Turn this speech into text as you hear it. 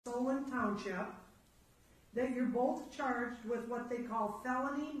Solon Township, that you're both charged with what they call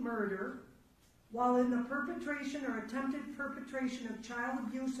felony murder while in the perpetration or attempted perpetration of child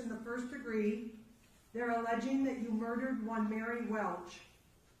abuse in the first degree. They're alleging that you murdered one Mary Welch.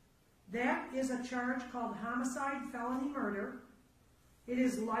 That is a charge called homicide felony murder. It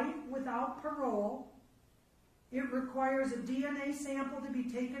is life without parole. It requires a DNA sample to be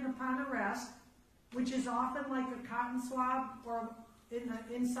taken upon arrest, which is often like a cotton swab or in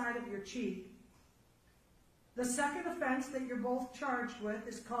the inside of your cheek. The second offense that you're both charged with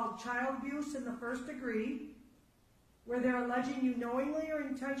is called child abuse in the first degree, where they're alleging you knowingly or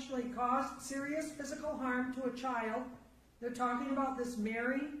intentionally caused serious physical harm to a child. They're talking about this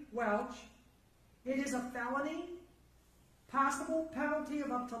Mary Welch. It is a felony, possible penalty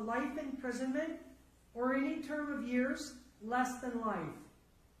of up to life imprisonment or any term of years less than life.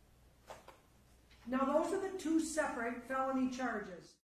 Now those are the two separate felony charges.